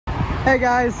Hey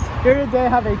guys, here today I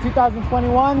have a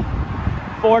 2021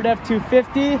 Ford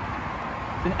F250.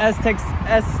 It's an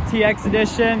STX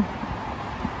edition.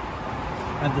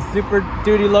 And the Super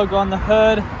Duty logo on the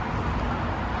hood.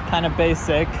 Kind of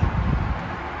basic.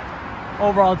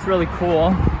 Overall, it's really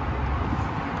cool.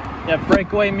 You have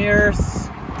breakaway mirrors.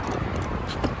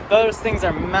 Those things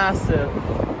are massive.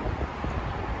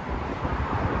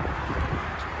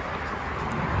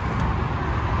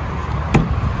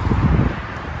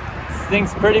 This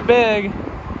thing's pretty big.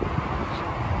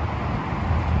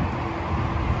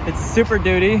 It's a Super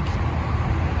Duty.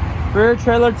 Rear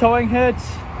trailer towing hitch.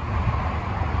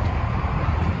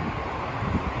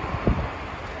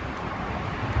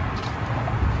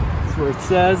 That's where it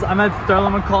says. I'm at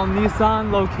Sterling McCall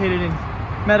Nissan, located in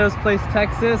Meadows Place,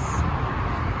 Texas.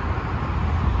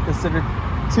 Considered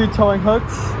 2 towing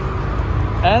hooks.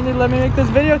 And they let me make this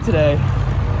video today.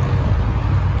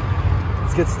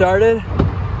 Let's get started.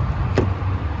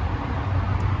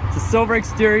 It's a silver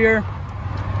exterior,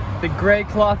 the gray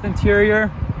cloth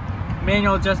interior,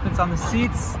 manual adjustments on the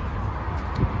seats.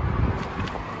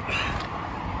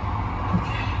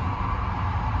 Okay.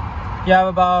 You have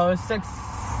about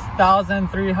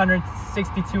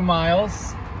 6,362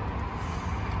 miles.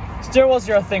 Steering wheel's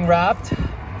urethane wrapped.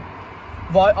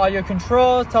 Audio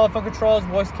controls, telephone controls,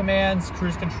 voice commands,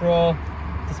 cruise control,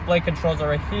 display controls are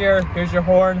right here. Here's your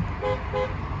horn.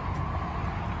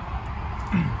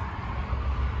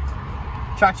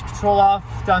 Traction control off,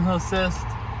 downhill assist,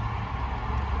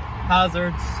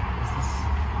 hazards.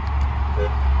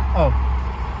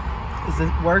 Is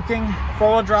it working?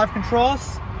 4-wheel drive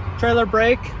controls, trailer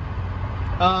brake,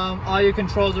 audio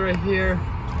controls are right here.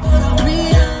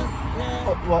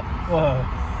 Oh, what? Whoa.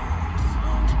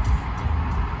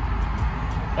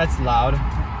 That's loud.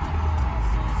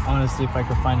 I want to see if I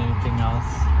can find anything else.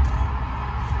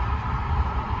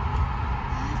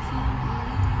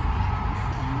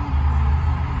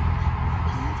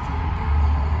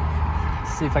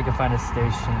 See if I can find a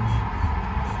station.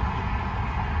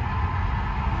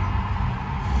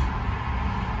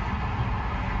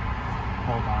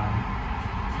 Hold on.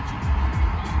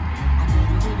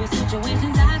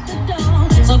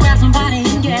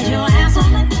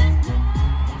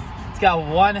 It's got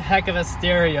one heck of a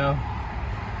stereo.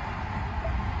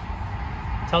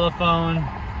 Telephone,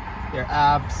 your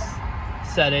apps,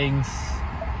 settings,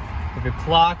 with your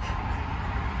clock.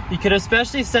 You could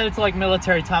especially set it to like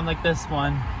military time like this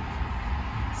one.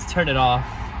 Let's turn it off.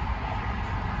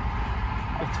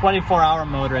 We have 24-hour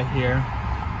mode right here.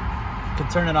 You can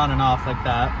turn it on and off like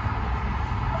that.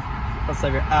 Let's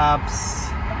have your apps,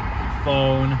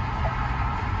 phone.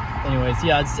 Anyways,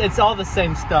 yeah, it's all the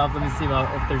same stuff. Let me see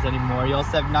if there's any more. You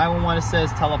also have 911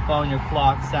 assist, telephone, your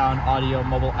clock, sound, audio,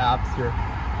 mobile apps, your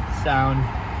sound.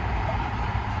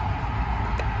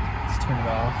 Let's turn it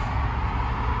off.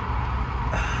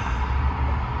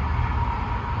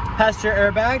 Passenger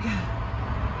airbag,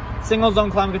 single zone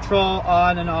climate control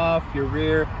on and off, your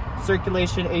rear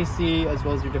circulation AC, as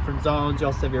well as your different zones. You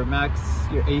also have your max,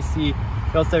 your AC. You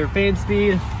also have your fan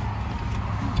speed.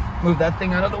 Move that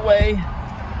thing out of the way.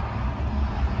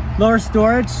 Lower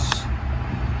storage,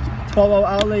 12-volt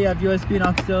outlet. You have USB and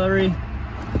auxiliary.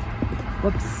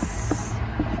 Whoops.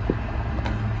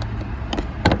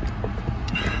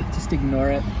 Just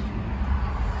ignore it.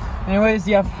 Anyways,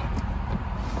 you have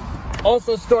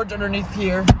also storage underneath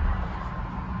here.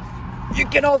 You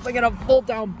can also get a full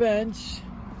down bench.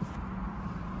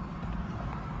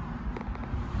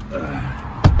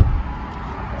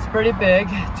 It's pretty big.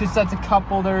 2 sets of cup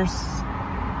holders,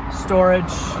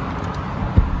 storage,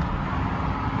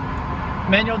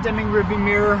 manual dimming rearview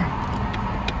mirror,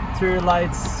 interior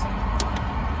lights.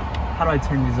 How do I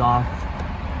turn these off?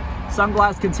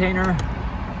 Sunglass container,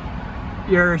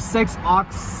 your 6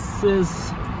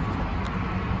 auxes.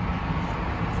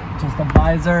 Just a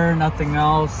visor, nothing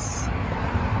else.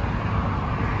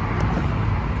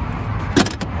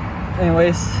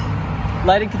 Anyways,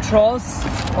 lighting controls.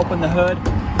 Open the hood.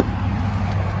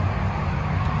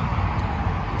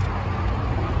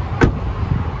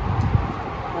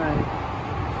 Alright.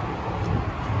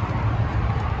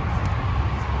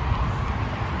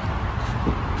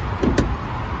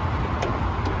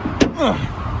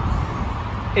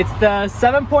 It's the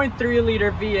 7.3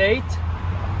 liter V8.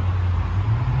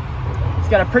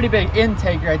 Got a pretty big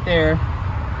intake right there.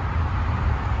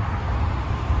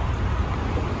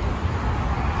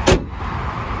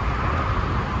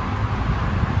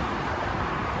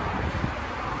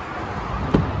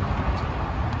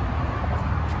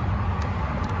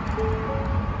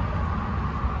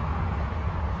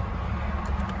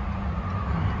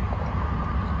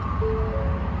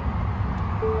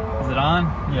 Is it on?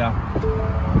 Yeah. yeah.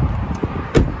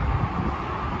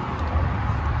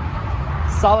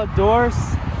 Solid doors,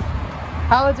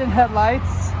 halogen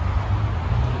headlights.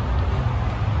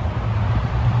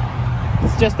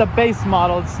 It's just a base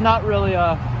model. It's not really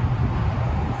a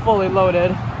fully loaded.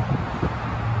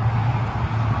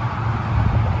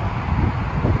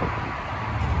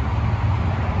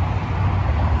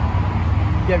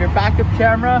 You have your backup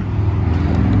camera,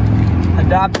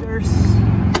 adapters.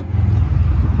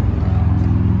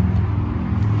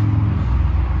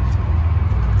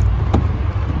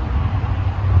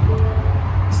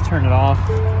 Let's turn it off.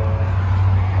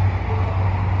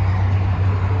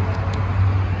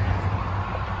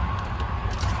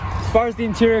 As far as the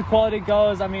interior quality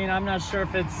goes, I mean, I'm not sure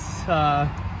if it's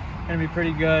gonna be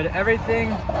pretty good.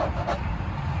 Everything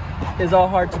is all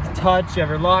hard to touch. You have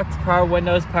your locked power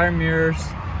windows, power mirrors.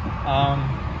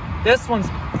 This one's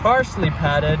partially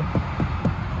padded.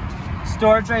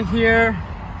 Storage right here.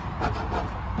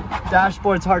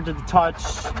 Dashboard's hard to touch.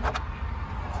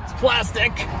 It's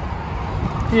plastic.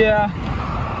 Yeah,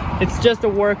 it's just a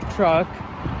work truck.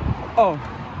 Oh,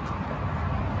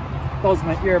 those are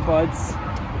my earbuds.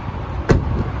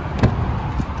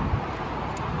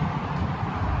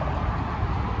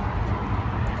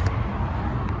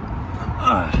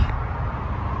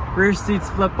 Rear seats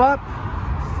flip up.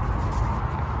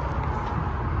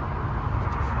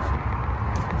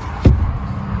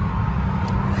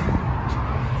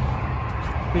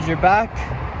 Here's your back.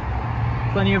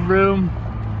 Plenty of room.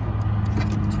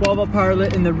 12-volt power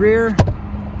lit in the rear.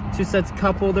 2 sets of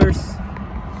cup holders.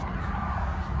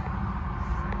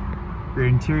 Rear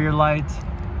interior light.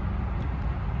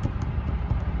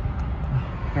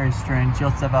 Very strange. You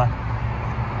also have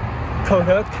a coat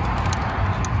hook.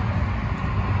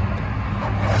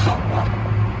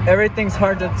 Everything's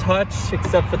hard to touch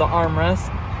except for the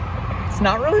armrest. It's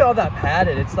not really all that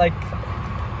padded. It's like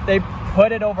they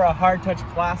put it over a hard touch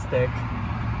plastic.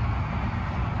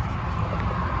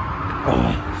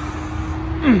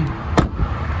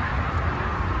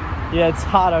 Yeah, it's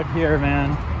hot out here,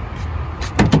 man.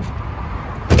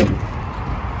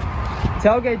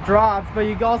 Tailgate drops, but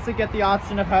you also get the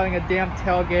option of having a damp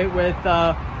tailgate with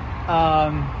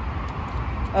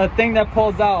a thing that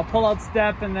pulls out, a pull-out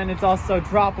step, and then it's also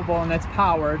droppable and it's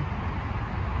powered.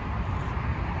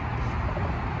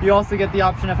 You also get the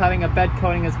option of having a bed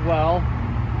coating as well.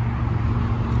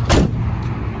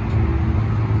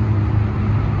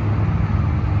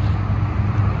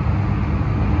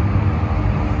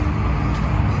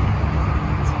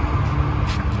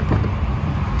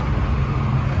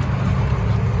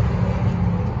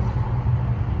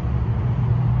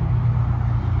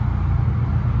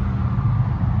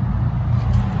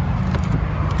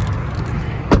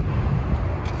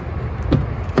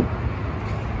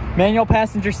 Manual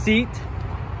passenger seat.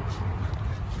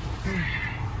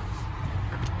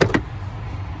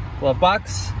 Glove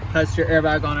box. Has your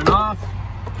airbag on and off.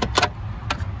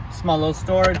 Small little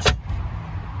storage.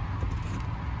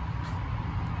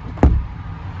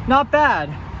 Not bad.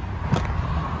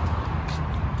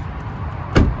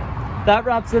 That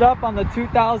wraps it up on the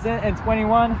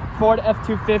 2021 Ford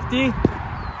F250.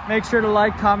 Make sure to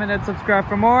like, comment, and subscribe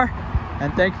for more.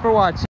 And thank you for watching.